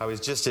I was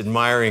just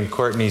admiring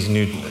Courtney's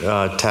new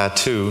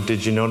tattoo.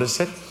 Did you notice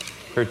it?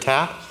 Her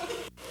tat?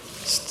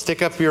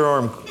 Stick up your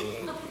arm,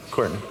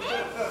 Courtney.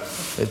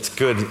 It's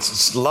good.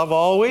 It's love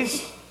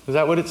always? Is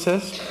that what it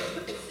says?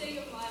 Sing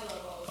of my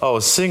love always. Oh,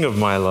 sing of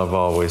my love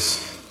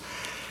always.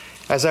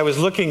 As I was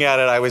looking at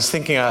it, I was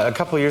thinking a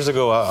couple of years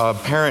ago, a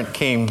parent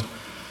came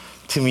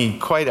to me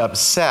quite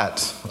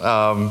upset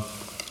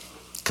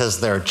because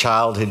their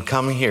child had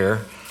come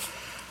here.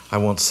 I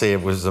won't say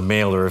it was a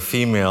male or a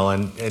female,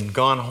 and had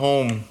gone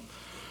home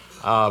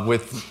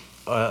with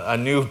a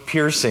new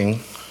piercing,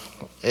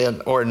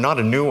 or not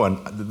a new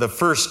one, the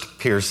first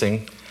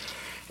piercing,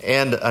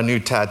 and a new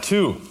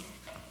tattoo.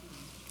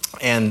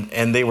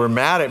 And they were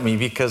mad at me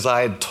because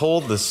I had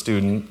told the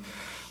student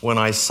when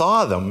I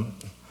saw them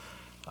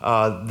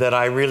that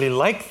I really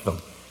liked them.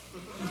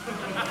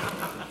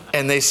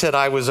 And they said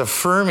I was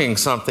affirming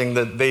something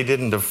that they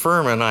didn't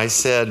affirm, and I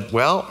said,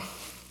 well,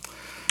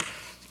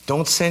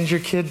 don't send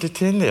your kid to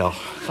Tyndale.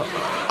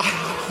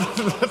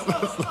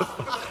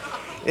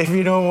 If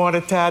you don't want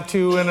a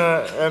tattoo and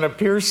a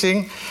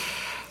piercing.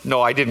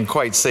 No, I didn't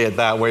quite say it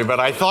that way, but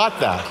I thought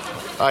that.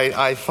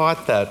 I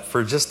thought that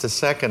for just a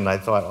second. I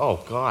thought, oh,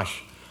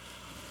 gosh.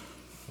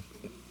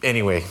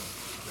 Anyway,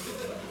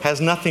 has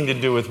nothing to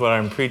do with what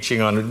I'm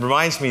preaching on. It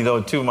reminds me,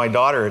 though, too, my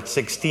daughter at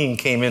 16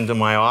 came into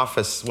my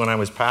office when I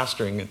was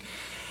pastoring,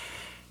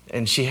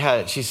 and she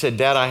said,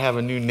 Dad, I have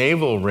a new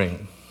navel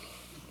ring.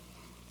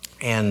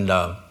 And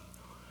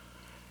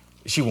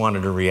she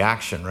wanted a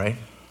reaction, right?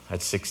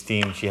 At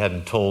 16, she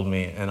hadn't told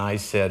me. And I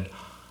said,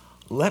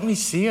 let me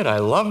see it. I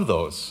love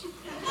those.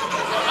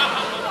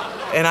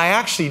 And I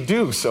actually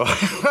do. So,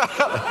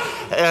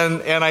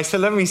 and I said,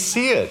 let me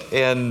see it.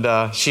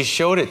 And she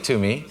showed it to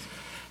me.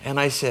 And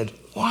I said,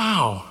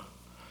 wow,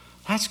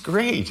 that's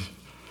great.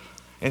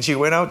 And she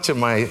went out to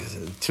my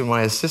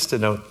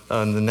assistant out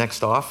in the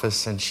next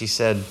office, and she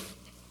said,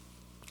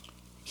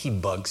 he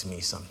bugs me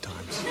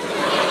sometimes.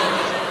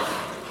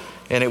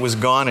 And it was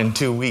gone in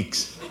 2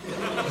 weeks.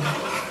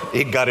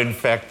 It got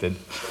infected,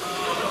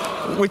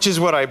 which is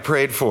what I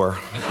prayed for.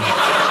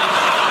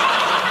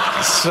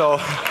 So,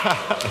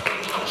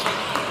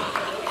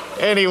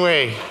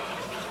 anyway,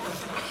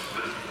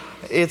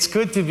 it's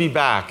good to be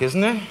back,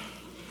 isn't it?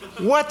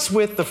 What's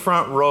with the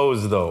front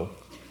rows, though?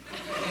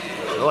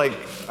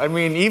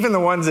 Even the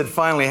ones that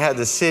finally had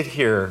to sit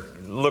here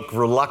look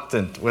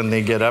reluctant when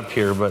they get up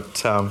here.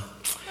 But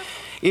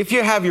if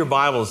you have your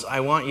Bibles,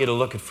 I want you to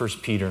look at 1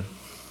 Peter.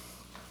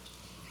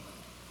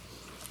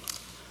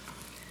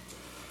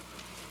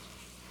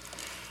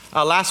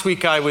 Last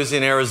week I was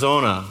in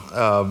Arizona.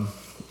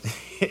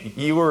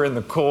 You were in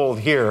the cold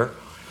here,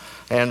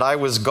 and I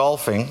was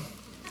golfing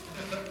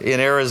in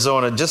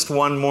Arizona. Just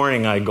one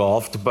morning I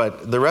golfed,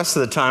 but the rest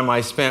of the time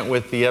I spent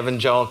with the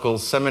Evangelical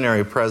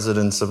Seminary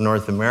presidents of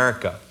North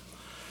America,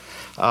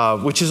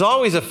 which is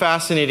always a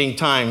fascinating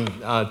time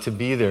to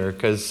be there,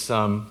 because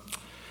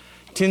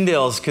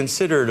Tyndale is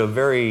considered a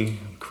very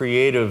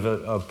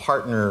creative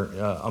partner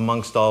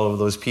amongst all of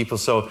those people.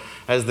 So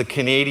as the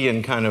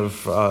Canadian kind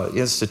of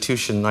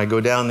institution, I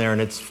go down there,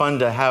 and it's fun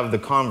to have the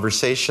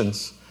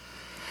conversations.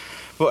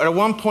 But at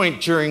one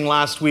point during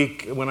last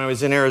week, when I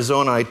was in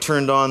Arizona, I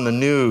turned on the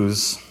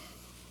news,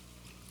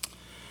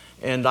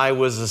 and I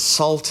was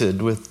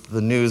assaulted with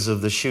the news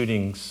of the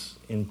shootings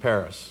in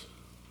Paris,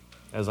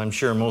 as I'm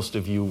sure most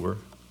of you were.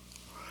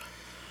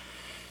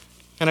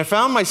 And I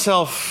found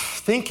myself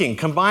thinking,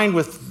 combined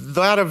with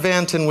that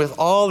event and with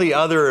all the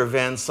other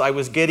events, I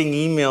was getting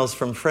emails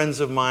from friends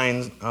of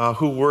mine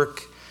who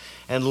work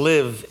and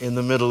live in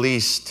the Middle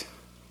East.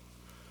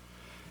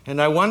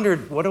 And I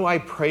wondered, what do I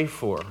pray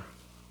for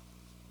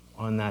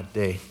on that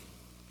day?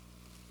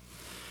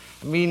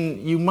 I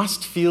mean, you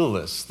must feel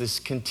this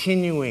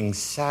continuing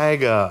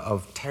saga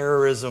of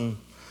terrorism,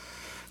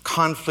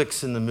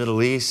 conflicts in the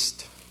Middle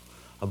East,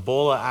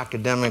 Ebola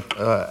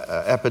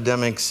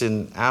epidemics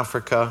in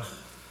Africa,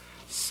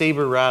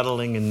 saber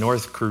rattling in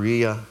North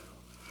Korea,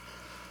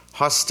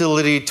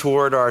 hostility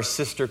toward our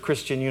sister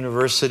Christian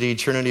university,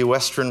 Trinity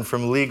Western,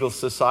 from legal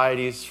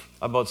societies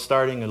about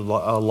starting a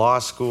law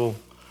school,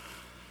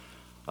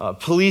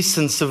 police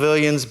and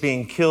civilians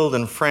being killed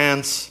in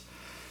France,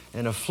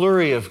 and a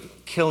flurry of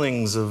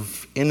killings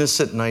of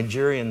innocent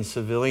Nigerian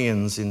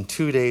civilians in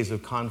 2 days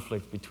of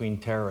conflict between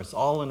terrorists,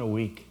 all in a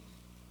week.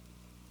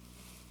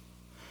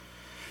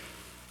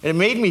 And it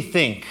made me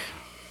think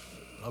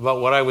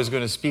about what I was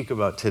going to speak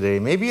about today.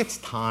 Maybe it's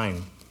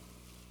time.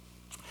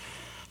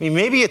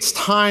 Maybe it's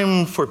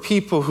time for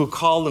people who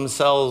call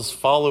themselves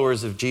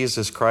followers of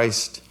Jesus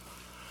Christ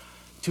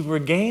to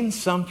regain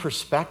some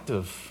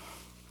perspective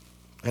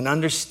and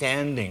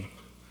understanding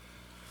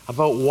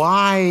about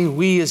why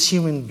we as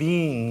human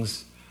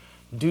beings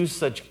do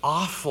such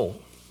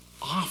awful,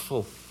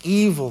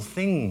 evil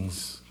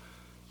things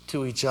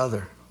to each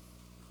other.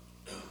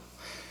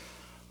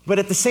 But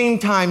at the same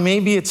time,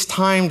 maybe it's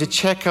time to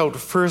check out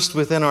first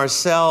within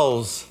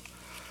ourselves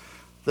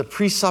the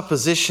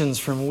presuppositions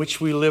from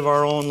which we live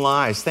our own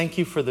lives. Thank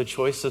you for the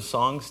choice of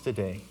songs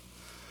today.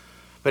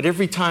 But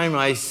every time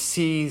I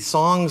see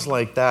songs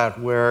like that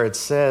where it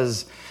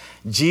says,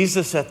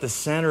 Jesus at the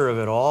center of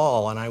it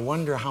all, and I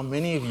wonder how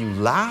many of you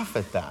laugh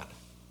at that.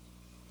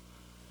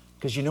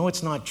 Because you know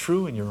it's not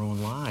true in your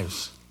own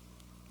lives.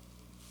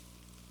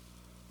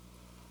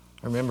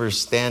 I remember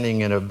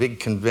standing in a big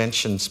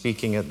convention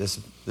speaking at this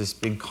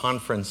big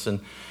conference,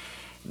 and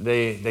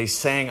they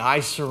sang,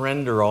 I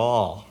surrender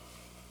all.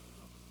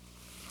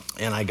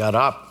 And I got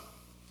up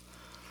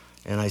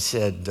and I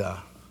said,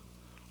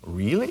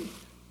 really?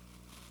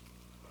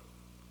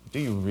 Do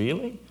you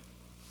really?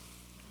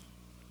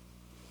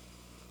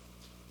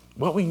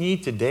 What we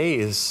need today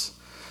is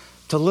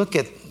to look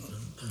at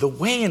the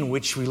way in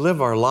which we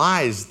live our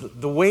lives,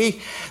 the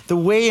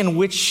way in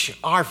which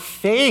our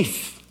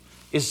faith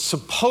is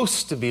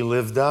supposed to be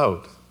lived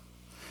out.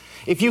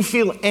 If you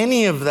feel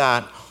any of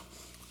that,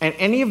 and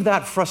any of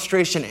that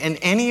frustration, and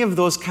any of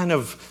those kind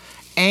of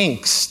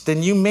angst,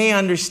 then you may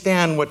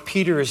understand what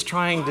Peter is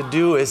trying to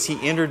do as he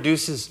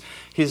introduces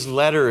his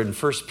letter in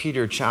 1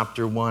 Peter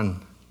chapter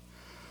 1.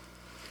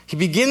 He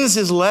begins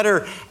his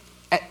letter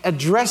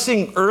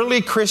addressing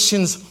early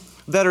Christians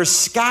that are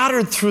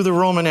scattered through the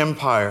Roman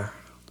Empire.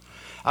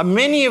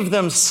 Many of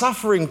them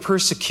suffering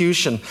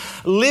persecution,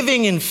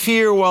 living in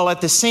fear while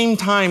at the same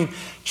time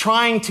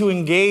trying to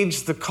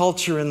engage the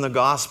culture in the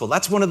gospel.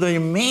 That's one of the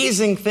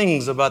amazing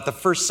things about the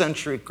first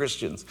century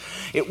Christians.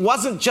 It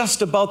wasn't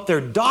just about their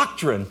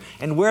doctrine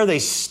and where they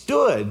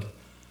stood.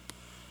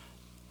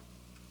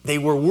 They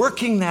were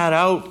working that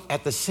out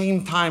at the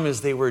same time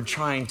as they were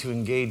trying to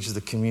engage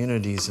the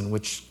communities in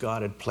which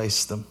God had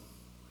placed them.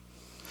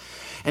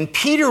 And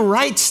Peter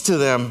writes to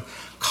them,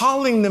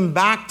 calling them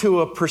back to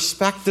a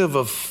perspective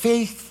of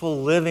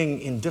faithful living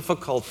in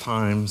difficult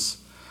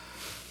times.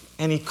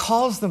 And he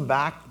calls them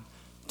back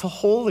to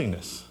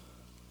holiness.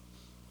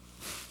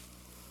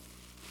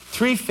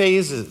 3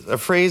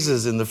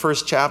 phrases in the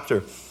first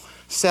chapter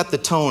set the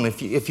tone.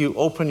 If you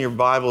open your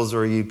Bibles,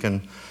 or you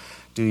can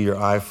do your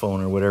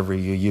iPhone or whatever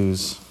you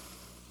use.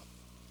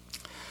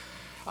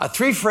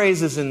 3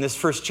 phrases in this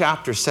first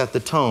chapter set the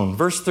tone.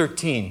 Verse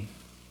 13,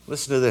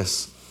 listen to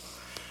this.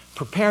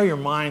 Prepare your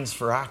minds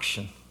for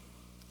action.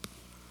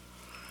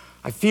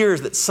 I fear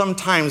that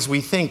sometimes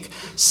we think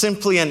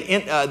simply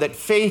that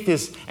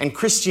faith and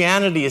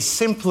Christianity is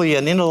simply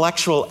an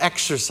intellectual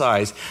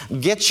exercise.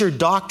 Get your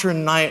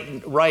doctrine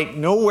right,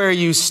 know where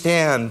you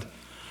stand.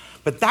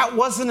 But that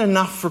wasn't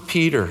enough for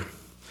Peter.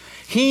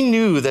 He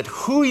knew that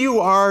who you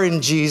are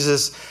in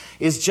Jesus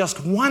is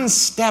just one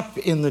step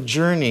in the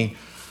journey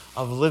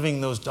of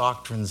living those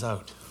doctrines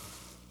out.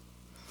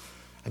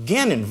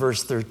 Again in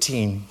verse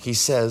 13, he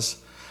says,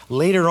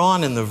 later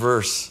on in the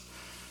verse,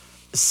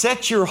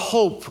 set your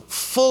hope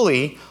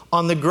fully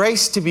on the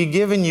grace to be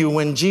given you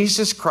when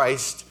Jesus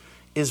Christ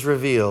is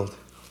revealed.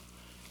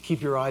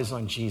 Keep your eyes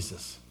on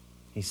Jesus,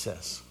 he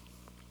says.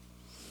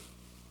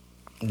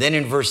 Then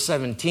in verse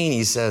 17,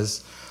 he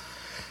says,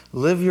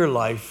 live your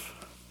life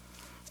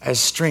as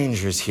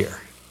strangers here.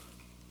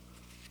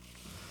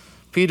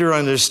 Peter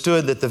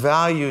understood that the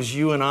values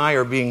you and I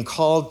are being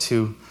called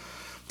to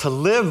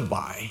live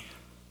by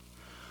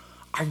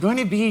are going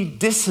to be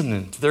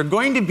dissonant. They're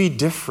going to be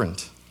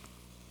different.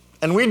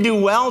 And we do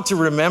well to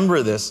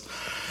remember this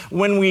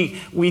when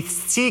we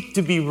seek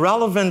to be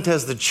relevant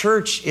as the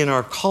church in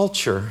our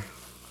culture,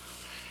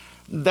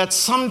 that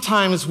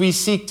sometimes we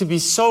seek to be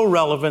so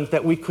relevant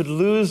that we could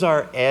lose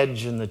our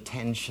edge and the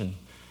tension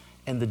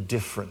and the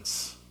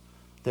difference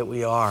that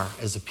we are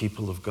as a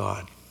people of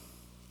God.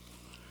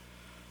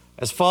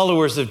 As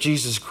followers of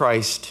Jesus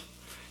Christ,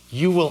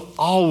 you will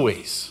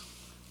always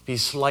be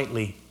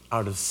slightly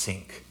out of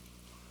sync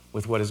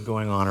with what is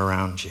going on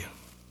around you.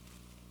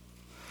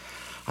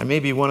 I may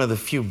be one of the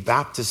few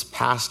Baptist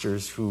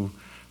pastors who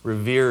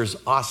reveres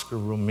Oscar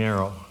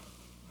Romero,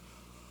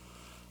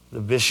 the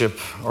bishop,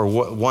 or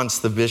once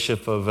the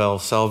bishop of El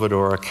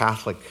Salvador, a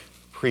Catholic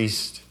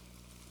priest.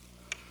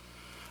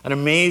 An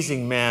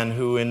amazing man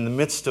who, in the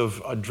midst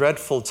of a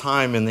dreadful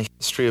time in the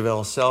history of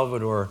El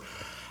Salvador,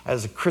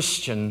 as a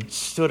Christian,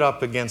 stood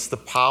up against the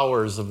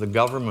powers of the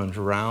government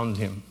around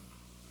him.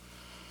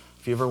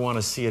 If you ever want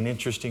to see an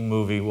interesting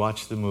movie,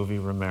 watch the movie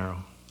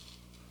Romero.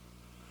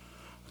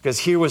 Because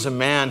here was a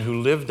man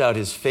who lived out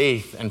his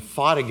faith and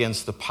fought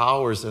against the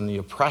powers and the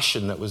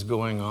oppression that was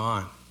going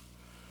on.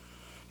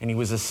 And he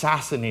was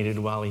assassinated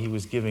while he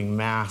was giving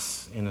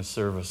Mass in a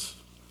service.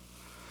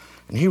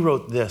 And he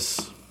wrote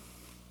this: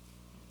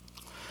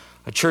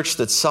 a church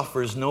that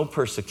suffers no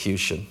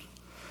persecution,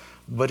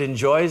 but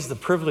enjoys the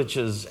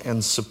privileges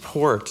and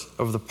support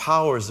of the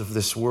powers of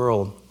this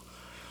world,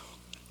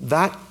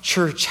 that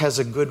church has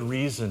a good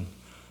reason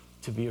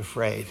to be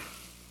afraid.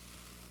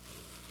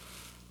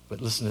 But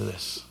listen to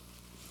this.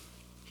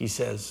 He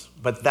says,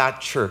 but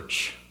that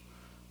church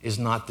is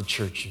not the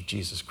church of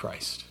Jesus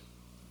Christ.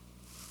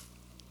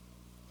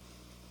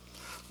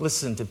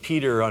 Listen to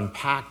Peter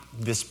unpack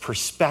this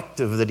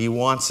perspective that he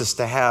wants us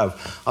to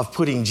have of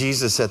putting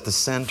Jesus at the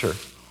center.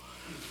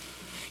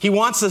 He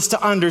wants us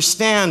to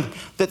understand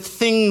that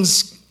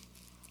things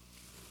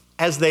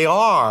as they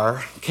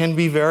are, can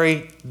be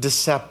very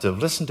deceptive.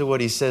 Listen to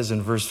what he says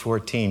in verse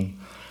 14.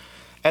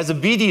 As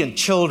obedient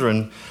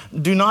children,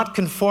 do not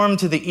conform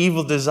to the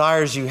evil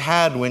desires you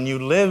had when you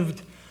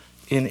lived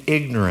in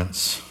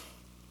ignorance.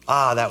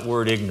 Ah, that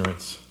word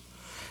ignorance.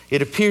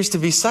 It appears to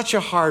be such a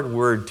hard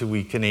word to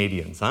we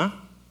Canadians, huh?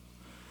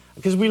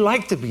 Because we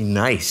like to be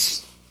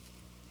nice.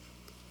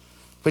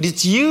 But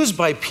it's used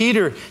by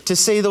Peter to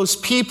say those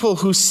people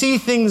who see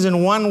things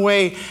in one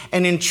way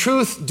and in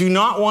truth do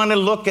not want to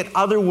look at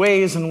other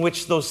ways in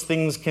which those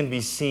things can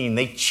be seen.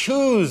 They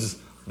choose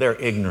their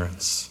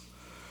ignorance.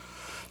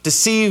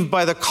 Deceived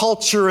by the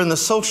culture and the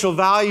social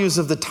values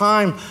of the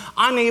time,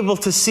 unable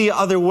to see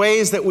other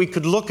ways that we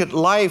could look at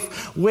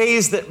life,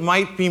 ways that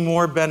might be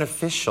more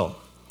beneficial.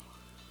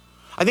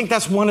 I think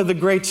that's one of the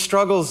great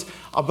struggles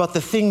about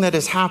the thing that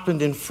has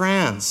happened in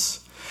France.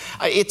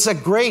 It's a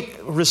great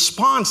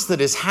response that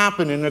has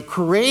happened and a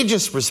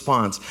courageous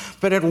response.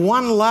 But at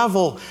one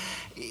level,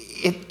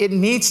 it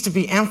needs to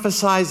be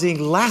emphasizing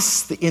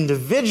less the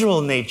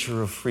individual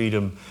nature of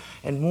freedom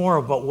and more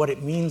about what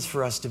it means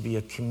for us to be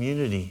a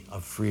community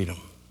of freedom.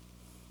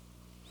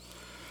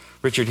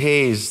 Richard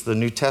Hayes, the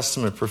New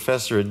Testament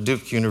professor at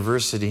Duke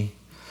University,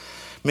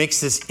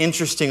 makes this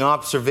interesting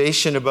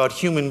observation about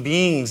human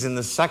beings in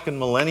the second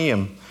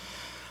millennium.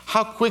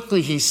 How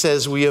quickly, he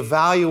says, we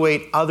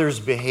evaluate others'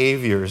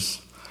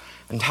 behaviors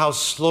and how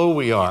slow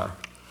we are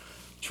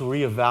to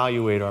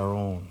reevaluate our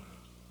own.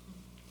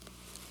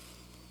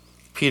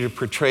 Peter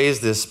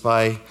portrays this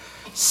by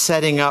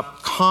setting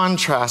up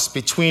contrast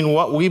between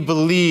what we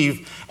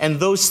believe and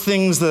those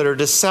things that are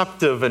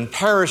deceptive and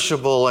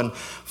perishable and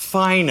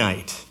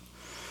finite.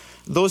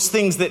 Those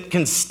things that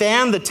can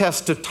stand the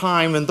test of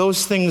time and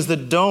those things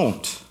that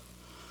don't.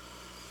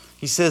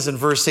 He says in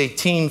verse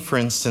 18, for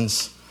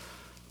instance,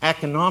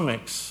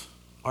 economics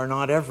are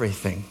not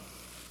everything.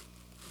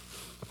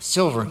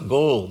 Silver and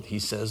gold, he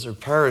says, are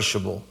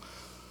perishable.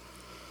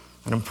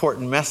 An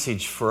important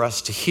message for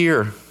us to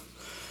hear.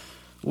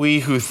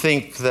 We who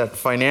think that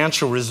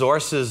financial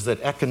resources,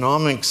 that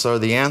economics are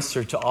the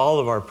answer to all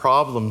of our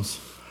problems,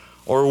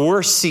 or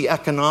worse, see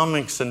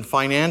economics and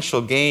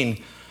financial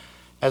gain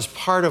as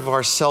part of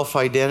our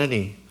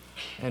self-identity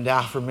and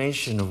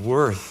affirmation of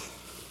worth.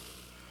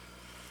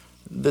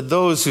 That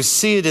those who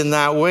see it in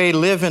that way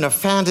live in a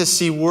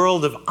fantasy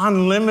world of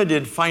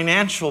unlimited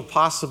financial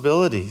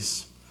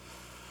possibilities,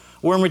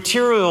 where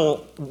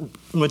material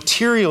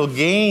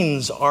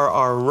gains are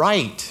our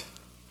right.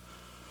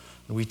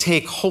 We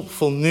take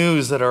hopeful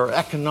news that our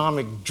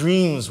economic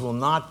dreams will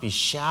not be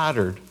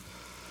shattered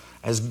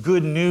as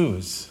good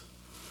news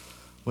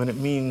when it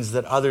means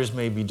that others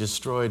may be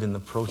destroyed in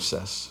the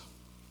process.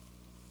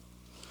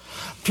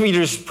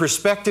 Peter's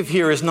perspective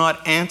here is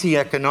not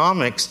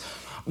anti-economics,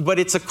 but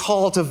it's a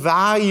call to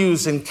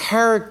values and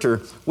character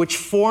which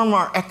form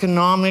our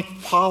economic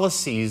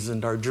policies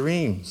and our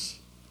dreams.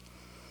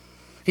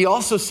 He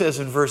also says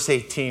in verse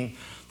 18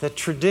 that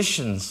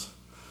traditions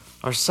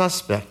are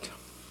suspect.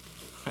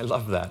 I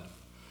love that.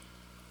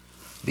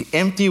 The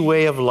empty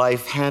way of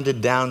life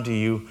handed down to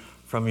you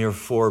from your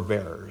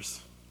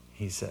forebears,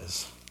 he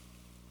says.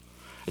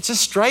 It's a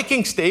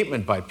striking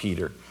statement by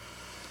Peter.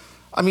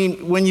 I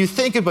mean, when you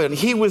think about it,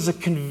 he was a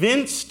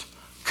convinced,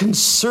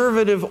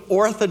 conservative,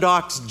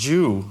 Orthodox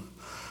Jew,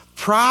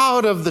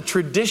 proud of the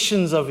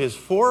traditions of his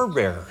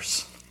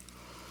forebears.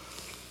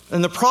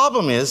 And the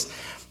problem is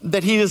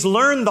that he has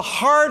learned the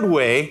hard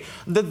way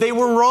that they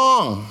were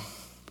wrong.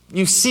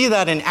 You see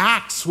that in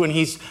Acts when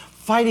he's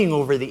fighting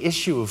over the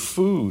issue of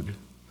food.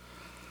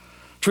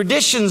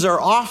 Traditions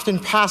are often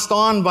passed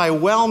on by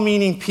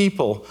well-meaning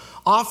people,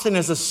 often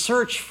as a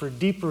search for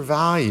deeper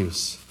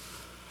values.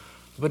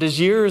 But as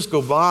years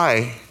go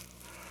by,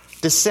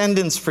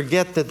 descendants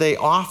forget that they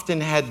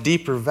often had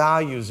deeper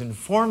values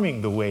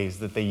informing the ways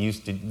that they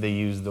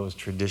used those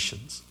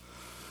traditions.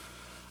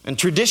 And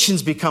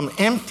traditions become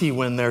empty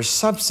when they're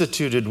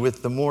substituted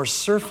with the more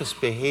surface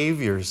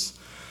behaviors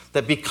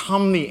that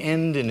become the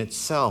end in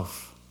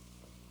itself.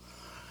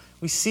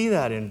 We see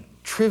that in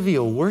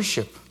trivial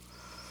worship,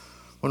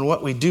 when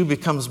what we do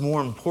becomes more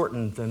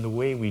important than the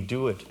way we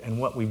do it and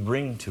what we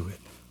bring to it.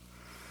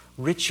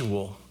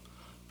 Ritual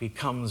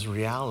becomes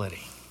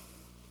reality.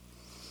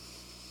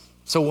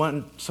 So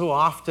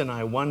often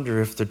I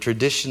wonder if the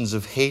traditions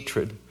of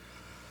hatred,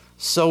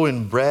 so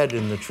inbred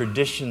in the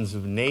traditions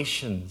of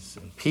nations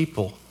and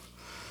people,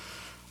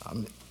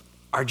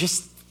 are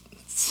just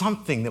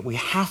something that we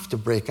have to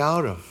break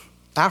out of.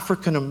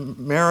 African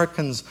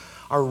Americans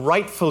are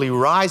rightfully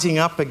rising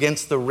up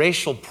against the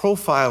racial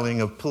profiling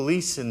of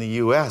police in the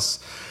U.S.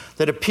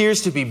 that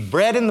appears to be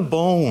bred in the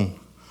bone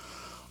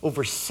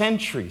over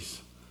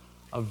centuries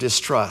of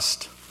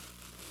distrust,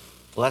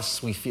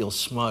 lest we feel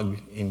smug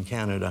in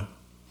Canada.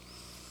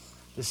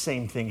 The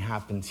same thing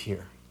happens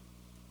here.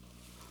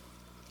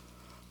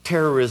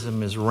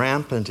 Terrorism is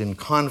rampant in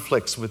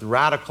conflicts with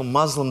radical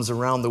Muslims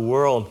around the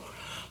world.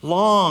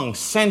 Long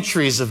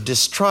centuries of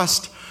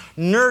distrust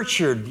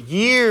nurtured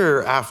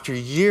year after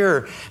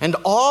year, and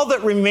all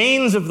that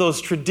remains of those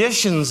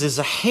traditions is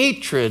a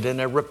hatred and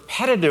a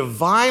repetitive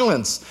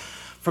violence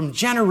from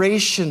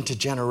generation to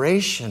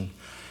generation.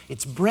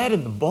 It's bred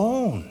in the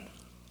bone.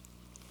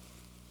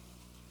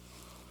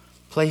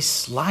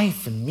 Place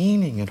life and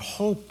meaning and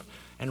hope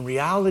and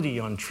reality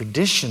on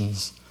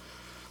traditions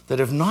that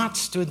have not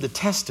stood the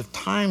test of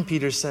time,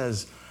 Peter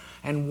says,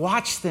 and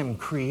watch them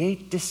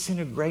create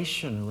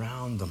disintegration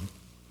around them.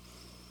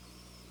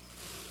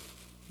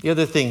 The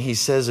other thing he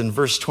says in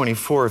verse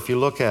 24, if you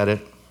look at it,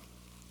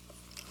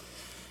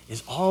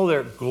 is all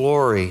their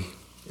glory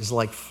is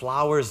like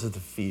flowers of the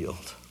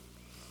field.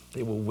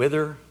 They will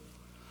wither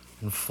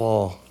and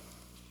fall.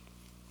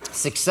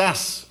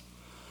 Success,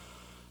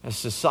 as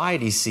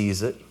society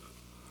sees it,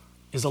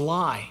 is a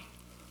lie.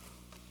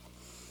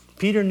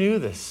 Peter knew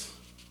this.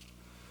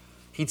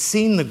 He'd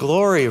seen the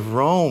glory of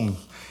Rome.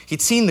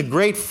 He'd seen the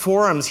great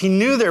forums. He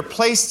knew their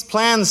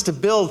plans to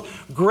build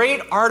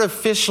great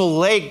artificial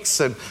lakes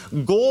and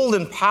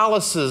golden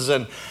palaces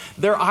and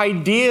their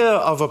idea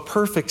of a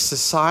perfect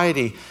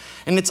society.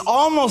 And it's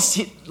almost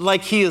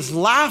like he is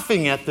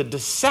laughing at the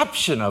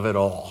deception of it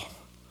all.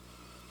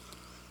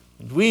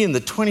 And we in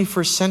the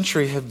 21st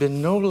century have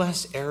been no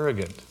less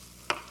arrogant.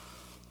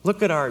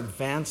 Look at our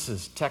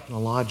advances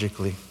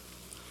technologically,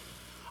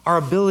 our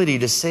ability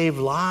to save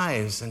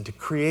lives and to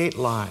create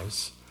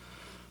lives.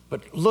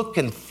 But look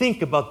and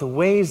think about the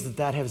ways that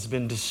that has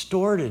been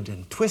distorted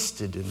and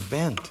twisted and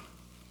bent.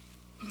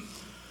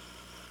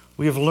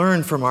 We have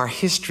learned from our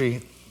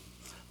history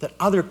that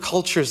other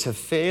cultures have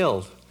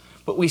failed,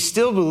 but we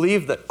still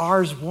believe that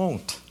ours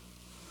won't,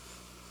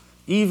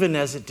 even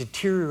as it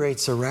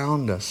deteriorates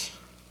around us.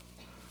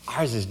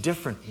 Ours is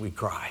different, we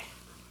cry.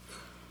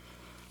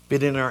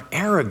 But in our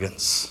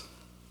arrogance,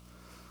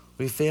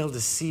 we fail to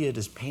see it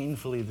as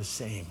painfully the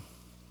same.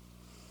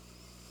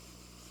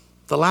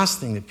 The last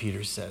thing that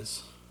Peter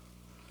says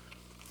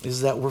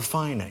is that we're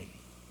finite.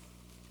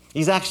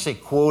 He's actually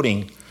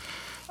quoting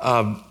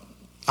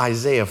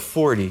Isaiah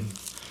 40.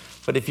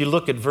 But if you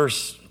look at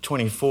verse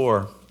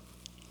 24,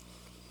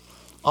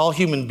 all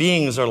human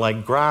beings are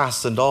like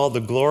grass, and all the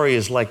glory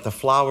is like the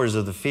flowers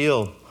of the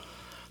field.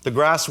 The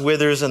grass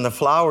withers and the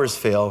flowers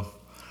fail,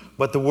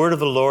 but the word of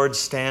the Lord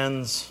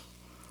stands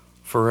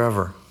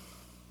forever.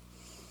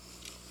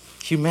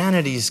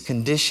 Humanity's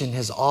condition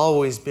has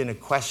always been a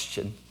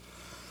question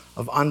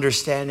of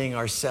understanding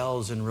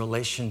ourselves in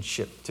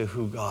relationship to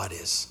who God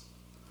is.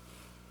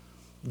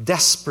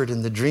 Desperate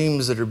in the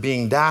dreams that are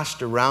being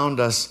dashed around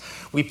us,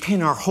 we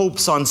pin our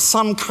hopes on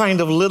some kind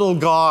of little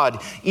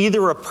God,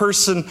 either a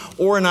person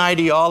or an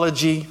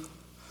ideology,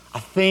 a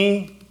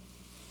thing.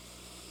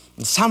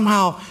 And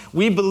somehow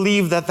we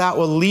believe that that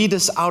will lead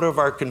us out of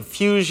our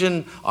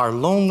confusion, our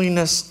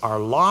loneliness, our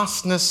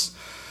lostness.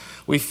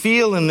 We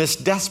feel in this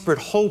desperate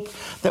hope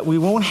that we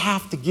won't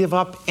have to give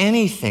up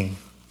anything.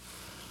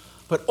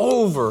 But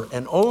over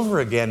and over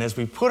again, as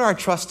we put our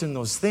trust in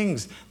those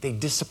things, they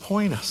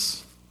disappoint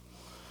us.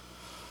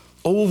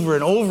 Over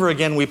and over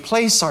again, we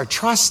place our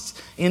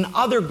trust in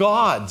other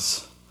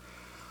gods.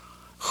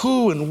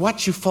 Who and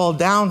what you fall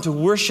down to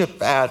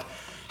worship at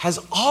has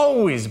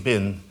always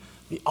been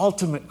the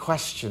ultimate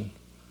question.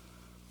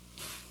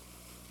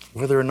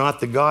 Whether or not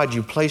the God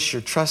you place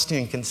your trust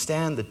in can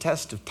stand the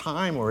test of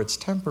time or it's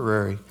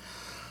temporary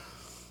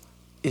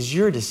is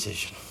your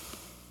decision.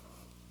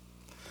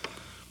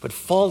 But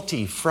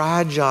faulty,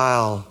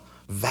 fragile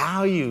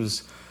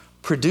values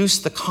produce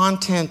the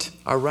content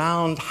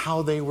around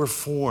how they were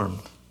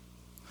formed.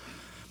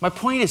 My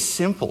point is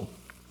simple.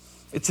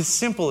 It's as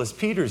simple as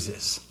Peter's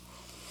is.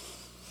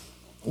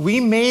 We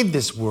made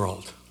this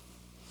world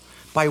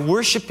by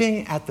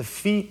worshiping at the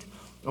feet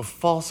of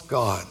false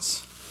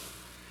gods,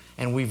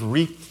 and we've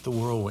reaped the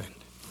whirlwind.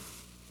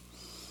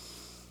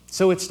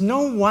 So it's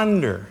no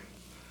wonder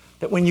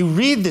that when you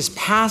read this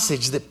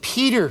passage that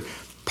Peter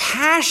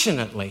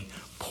passionately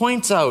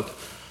points out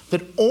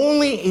that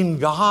only in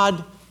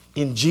God,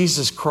 in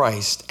Jesus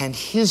Christ and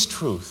His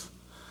truth,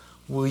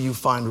 will you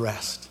find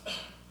rest.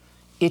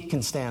 It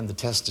can stand the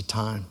test of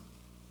time.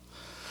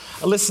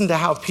 Listen to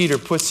how Peter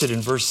puts it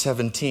in verse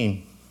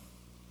 17.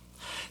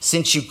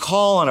 Since you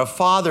call on a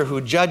Father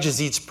who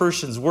judges each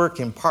person's work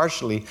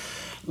impartially,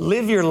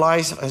 live your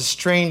lives as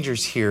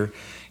strangers here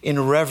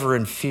in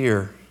reverent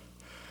fear.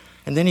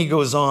 And then he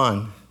goes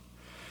on.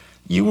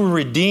 You were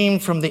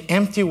redeemed from the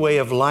empty way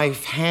of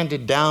life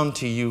handed down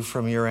to you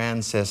from your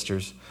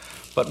ancestors,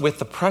 but with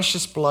the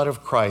precious blood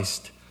of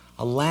Christ,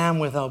 a lamb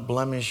without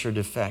blemish or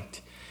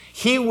defect.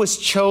 He was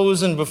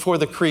chosen before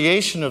the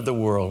creation of the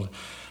world,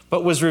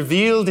 but was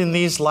revealed in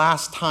these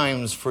last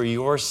times for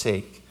your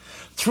sake.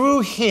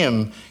 Through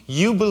him,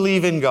 you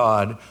believe in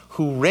God,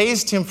 who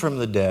raised him from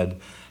the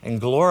dead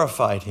and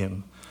glorified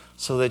him,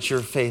 so that your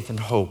faith and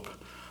hope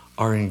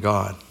are in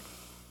God.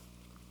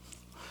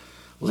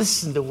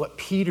 Listen to what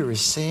Peter is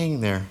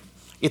saying there.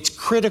 It's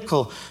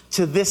critical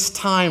to this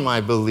time,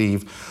 I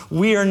believe.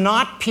 We are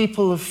not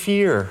people of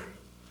fear.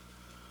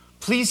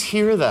 Please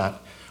hear that.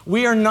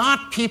 We are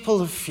not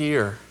people of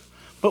fear,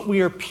 but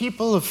we are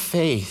people of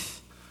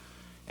faith,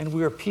 and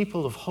we are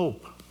people of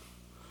hope.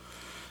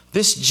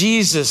 This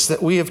Jesus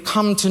that we have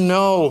come to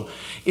know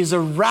is a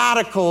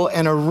radical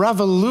and a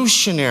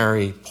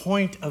revolutionary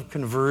point of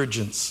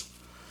convergence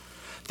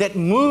that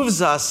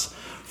moves us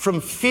from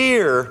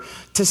fear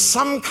to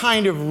some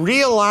kind of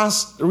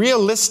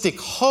realistic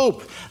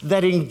hope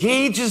that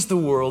engages the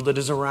world that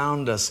is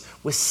around us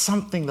with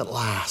something that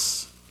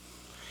lasts.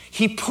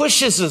 He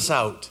pushes us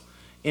out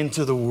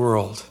into the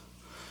world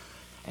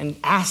and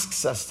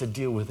asks us to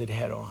deal with it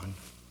head on,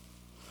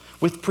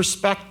 with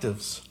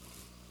perspectives,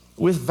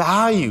 with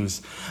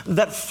values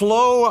that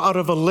flow out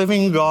of a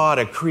living God,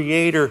 a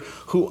creator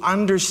who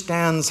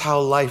understands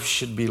how life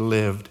should be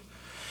lived,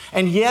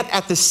 and yet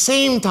at the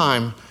same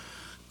time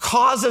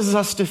causes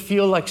us to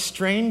feel like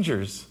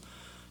strangers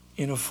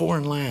in a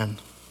foreign land.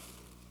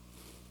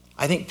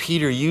 I think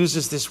Peter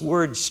uses this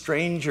word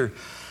stranger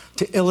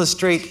to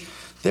illustrate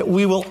that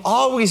we will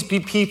always be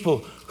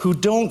people who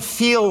don't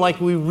feel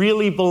like we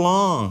really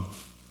belong.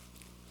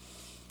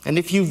 And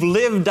if you've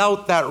lived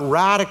out that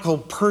radical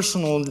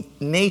personal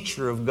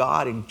nature of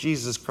God in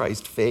Jesus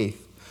Christ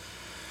faith,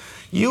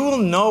 you will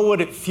know what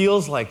it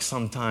feels like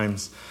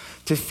sometimes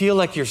to feel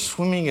like you're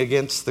swimming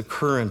against the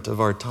current of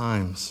our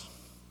times.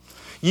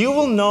 You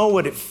will know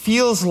what it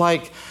feels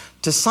like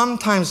to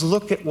sometimes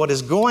look at what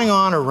is going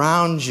on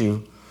around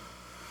you,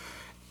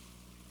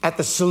 at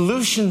the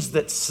solutions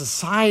that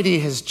society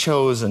has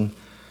chosen,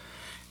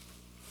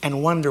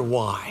 and wonder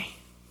why.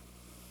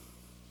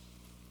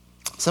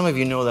 Some of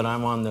you know that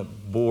I'm on the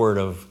board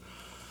of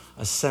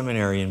a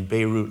seminary in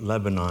Beirut,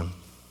 Lebanon.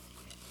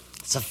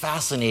 It's a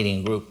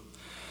fascinating group.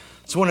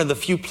 It's one of the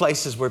few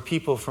places where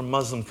people from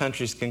Muslim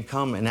countries can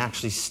come and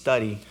actually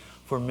study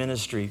for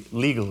ministry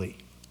legally.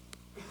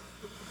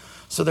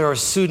 So there are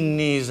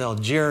Sudanese,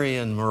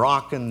 Algerian,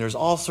 Moroccan, there's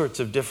all sorts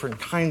of different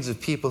kinds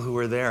of people who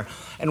are there.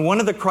 And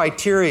one of the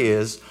criteria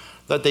is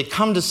that they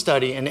come to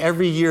study, and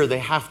every year they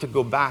have to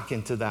go back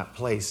into that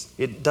place.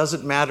 It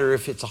doesn't matter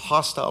if it's a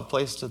hostile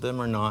place to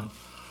them or not.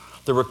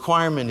 The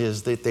requirement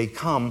is that they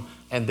come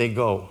and they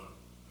go.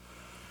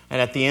 And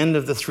at the end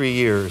of the 3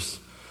 years,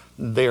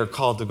 they are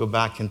called to go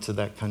back into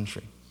that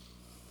country.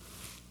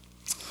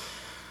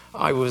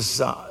 I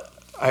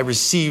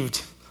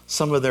received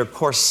some of their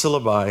course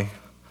syllabi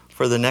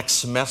for the next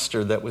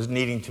semester that was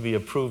needing to be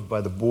approved by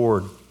the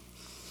board.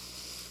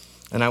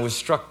 And I was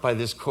struck by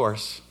this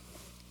course.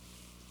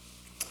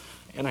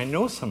 And I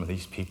know some of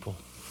these people.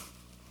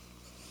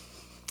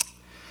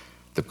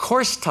 The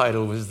course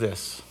title was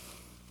this: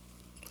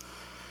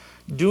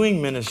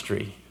 Doing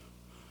Ministry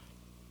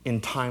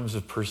in Times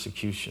of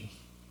Persecution.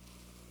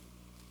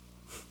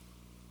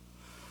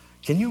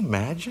 Can you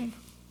imagine?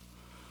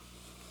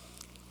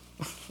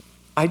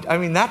 I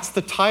mean, that's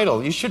the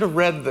title. You should have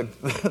read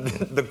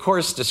the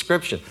course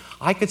description.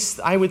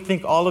 I would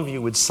think all of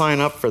you would sign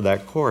up for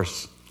that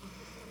course.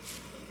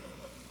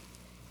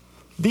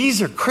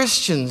 These are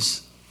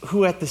Christians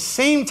who, at the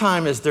same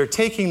time as they're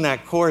taking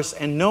that course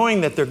and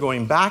knowing that they're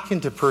going back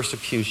into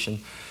persecution,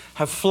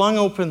 have flung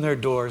open their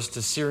doors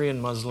to Syrian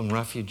Muslim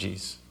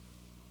refugees.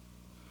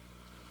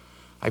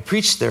 I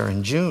preached there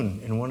in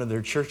June in one of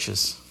their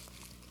churches.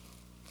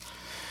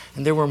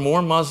 And there were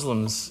more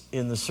Muslims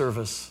in the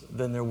service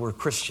than there were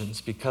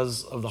Christians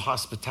because of the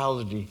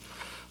hospitality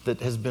that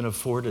has been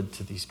afforded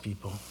to these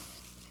people.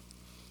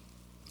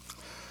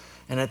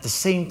 And at the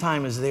same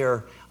time as they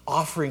are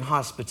offering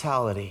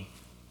hospitality,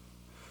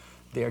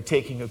 they are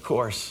taking a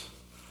course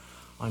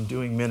on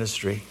doing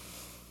ministry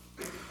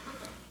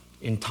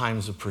in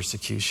times of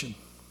persecution.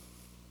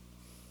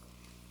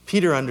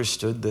 Peter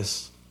understood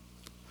this.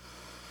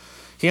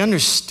 He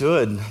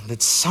understood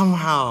that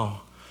somehow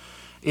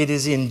it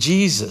is in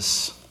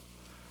Jesus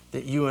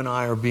that you and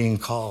I are being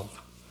called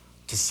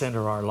to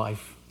center our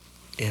life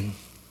in.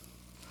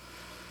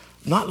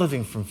 Not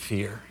living from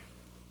fear,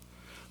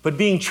 but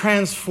being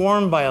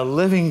transformed by a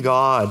living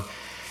God,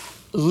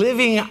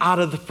 living out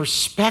of the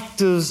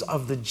perspectives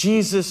of the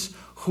Jesus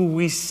who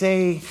we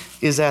say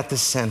is at the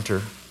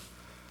center,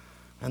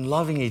 and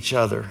loving each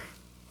other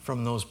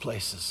from those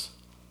places.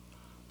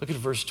 Look at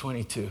verse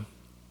 22.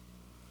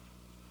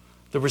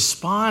 The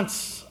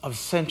response of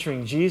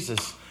centering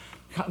Jesus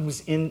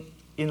comes in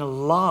a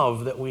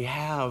love that we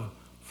have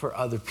for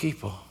other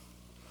people.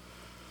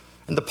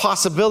 And the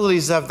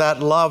possibilities of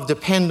that love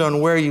depend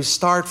on where you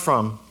start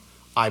from,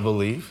 I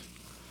believe,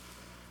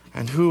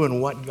 and who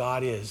and what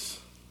God is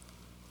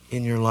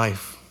in your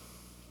life.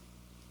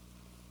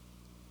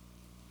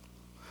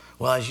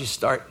 Well, as you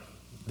start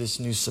this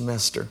new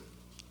semester,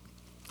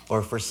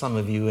 or for some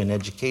of you in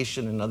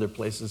education and other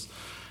places,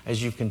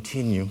 as you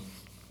continue,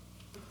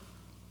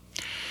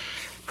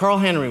 Carl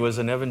Henry was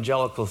an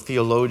evangelical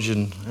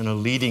theologian and a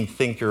leading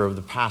thinker of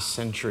the past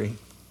century.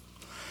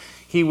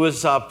 He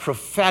was a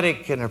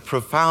prophetic and a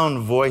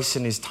profound voice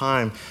in his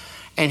time,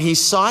 and he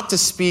sought to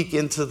speak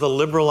into the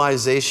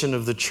liberalization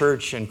of the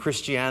church and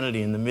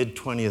Christianity in the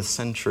mid-20th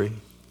century.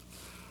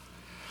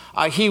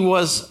 He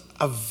was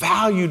a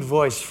valued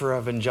voice for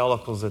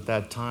evangelicals at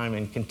that time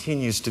and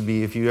continues to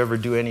be if you ever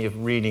do any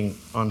of reading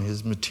on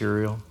his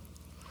material.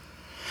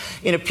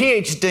 In a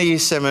PhD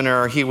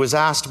seminar, he was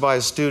asked by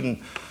a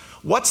student,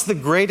 What's the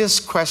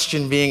greatest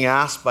question being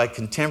asked by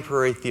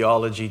contemporary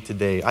theology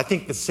today? I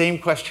think the same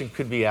question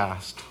could be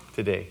asked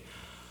today.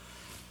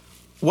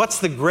 What's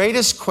the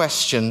greatest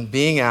question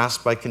being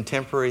asked by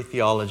contemporary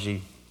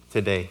theology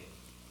today?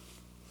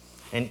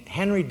 And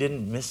Henry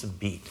didn't miss a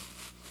beat.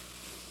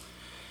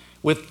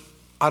 With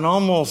an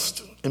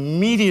almost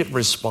immediate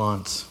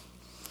response,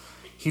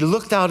 he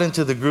looked out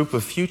into the group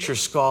of future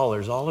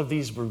scholars. All of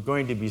these were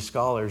going to be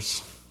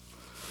scholars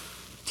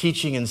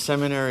teaching in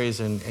seminaries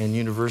and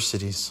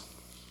universities.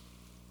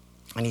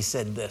 And he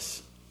said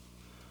this.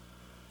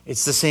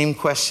 It's the same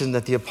question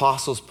that the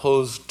apostles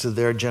posed to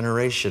their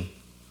generation.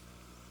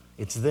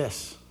 It's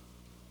this.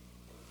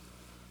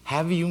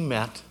 Have you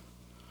met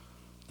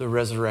the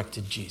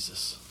resurrected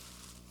Jesus?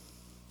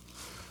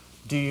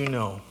 Do you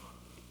know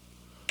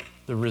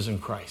the risen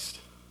Christ?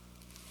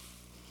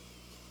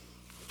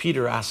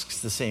 Peter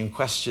asks the same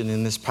question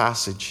in this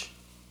passage.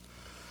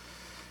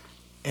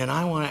 And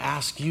I want to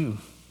ask you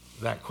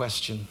that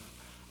question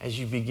as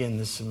you begin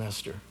this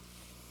semester.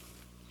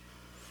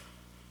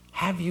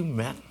 Have you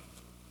met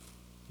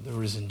the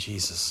risen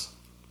Jesus?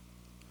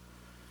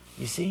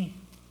 You see,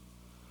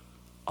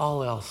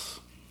 all else,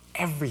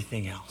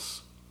 everything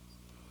else,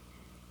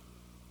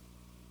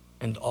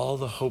 and all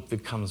the hope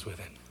that comes with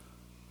it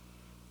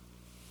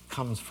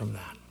comes from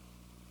that.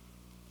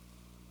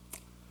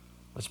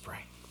 Let's pray.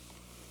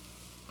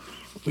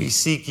 We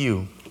seek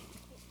you,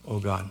 O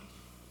God.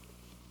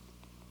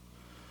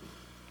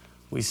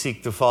 We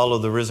seek to follow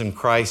the risen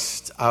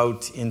Christ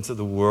out into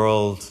the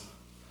world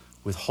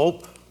with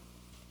hope,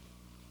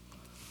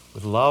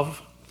 with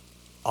love,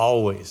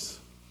 always.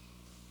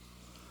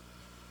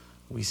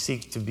 We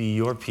seek to be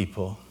your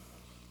people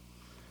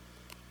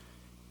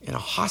in a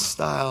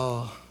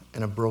hostile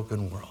and a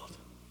broken world.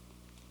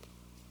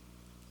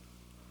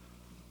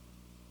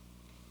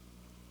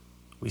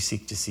 We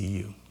seek to see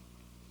you.